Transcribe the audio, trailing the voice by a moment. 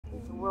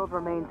world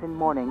remains in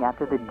mourning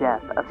after the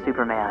death of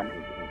Superman.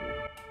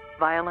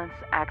 Violence,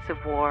 acts of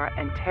war,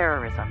 and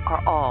terrorism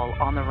are all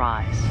on the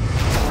rise.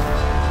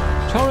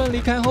 超人离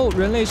开后，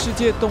人类世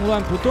界动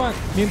乱不断。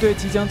面对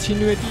即将侵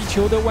略地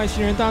球的外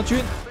星人大军，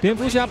蝙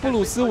蝠侠布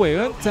鲁斯·韦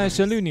恩在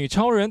神力女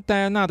超人戴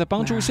安娜的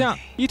帮助下，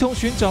一同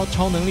寻找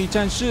超能力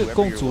战士，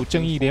共组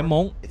正义联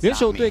盟，联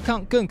手对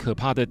抗更可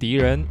怕的敌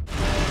人。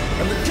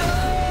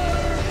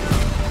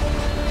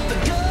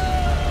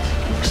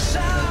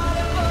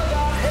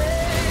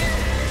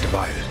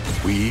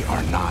 We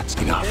are not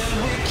enough.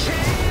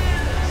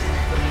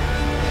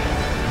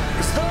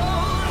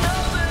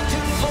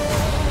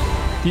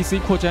 DC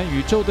扩展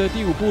宇宙的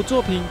第5部作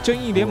品《正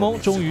义联盟》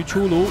终于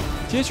出炉，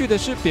接续的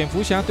是蝙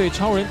蝠侠对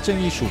超人正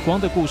义曙光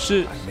的故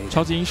事。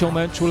超级英雄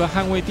们除了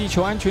捍卫地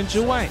球安全之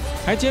外，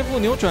还肩负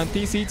扭转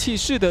DC 气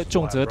势的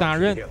重责大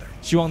任，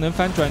希望能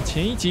翻转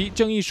前一集《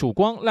正义曙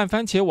光》烂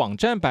番茄网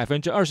站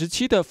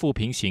27%的负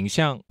评形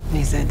象。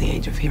They said the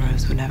age of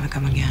heroes would never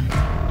come again.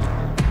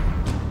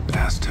 It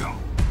has to.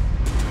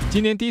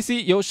 今年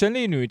DC 由神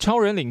力女超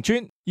人领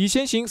军，以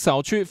先行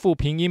扫去负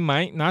评阴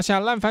霾，拿下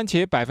烂番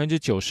茄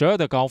92%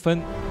的高分。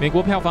美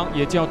国票房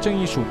也较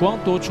正义曙光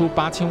多出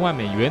8000万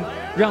美元，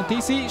让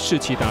DC 士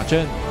气大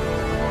振。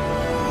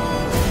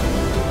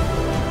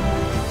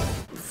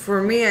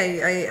 For me,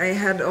 I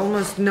had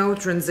almost no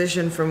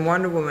transition from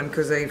Wonder Woman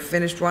because I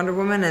finished Wonder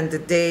Woman, and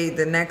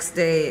the next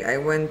day I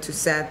went to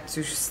set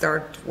to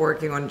start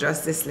working on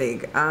Justice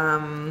League.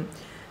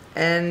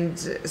 And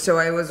so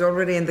I was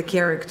already in the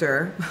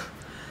character.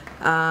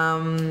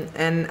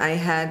 And I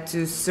had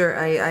to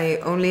I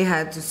only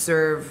had to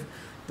serve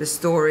the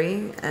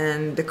story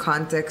and the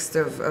context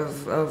of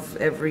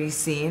every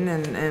scene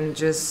and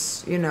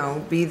just, you know,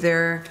 be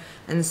there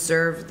and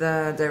serve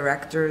the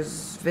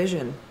director's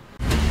vision.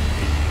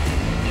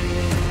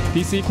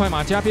 DC 快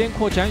马加鞭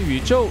扩展宇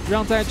宙，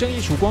让在正义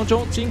曙光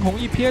中惊鸿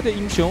一瞥的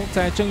英雄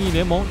在正义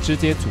联盟直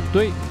接组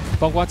队，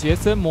包括杰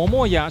森·摩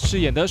莫亚饰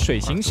演的水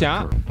行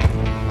侠。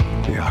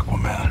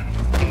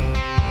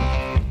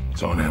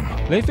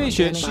 雷费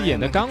雪饰演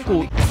的钢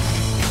骨，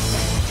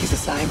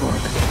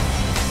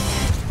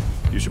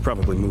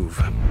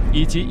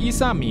以及伊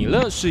萨米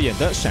勒饰演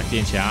的闪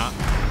电侠。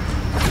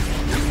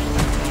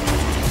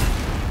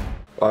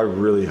I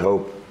really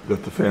hope that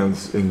the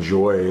fans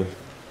enjoy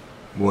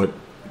what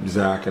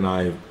Zach and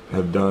I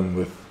have done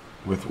with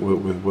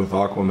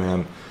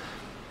Aquaman.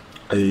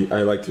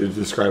 I like to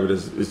describe it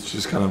as it's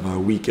just kind of a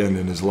weekend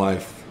in his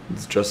life.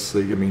 It's Justice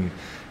League. I mean.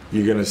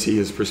 You're gonna see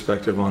his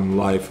perspective on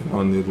life and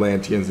on the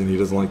Atlanteans, and he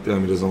doesn't like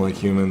them. He doesn't like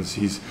humans.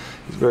 He's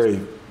very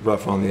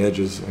rough on the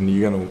edges, and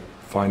you're gonna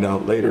find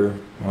out later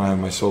when I have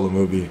my solo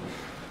movie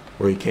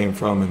where he came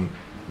from and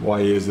why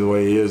he is the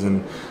way he is.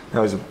 And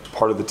now he's a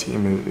part of the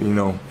team, and you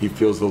know he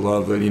feels the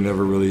love that he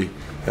never really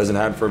hasn't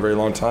had for a very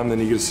long time. Then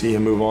you get to see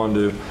him move on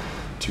to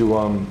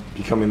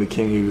becoming the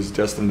king he was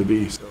destined to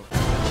be. So.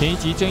 前一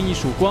集《正义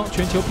曙光》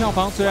全球票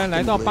房虽然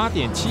来到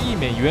8.7亿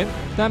美元，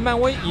但漫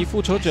威以《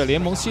复仇者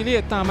联盟》系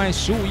列大卖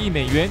15亿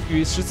美元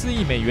与14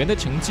亿美元的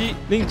成绩，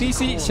令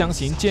DC 相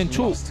形见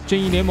绌。正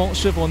义联盟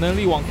是否能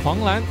力挽狂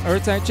澜？而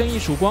在《正义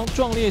曙光》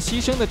壮烈牺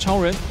牲的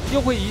超人，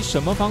又会以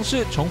什么方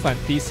式重返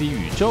DC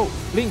宇宙？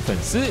令粉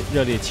丝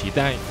热烈期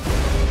待。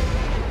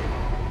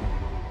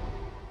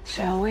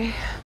 Shall we?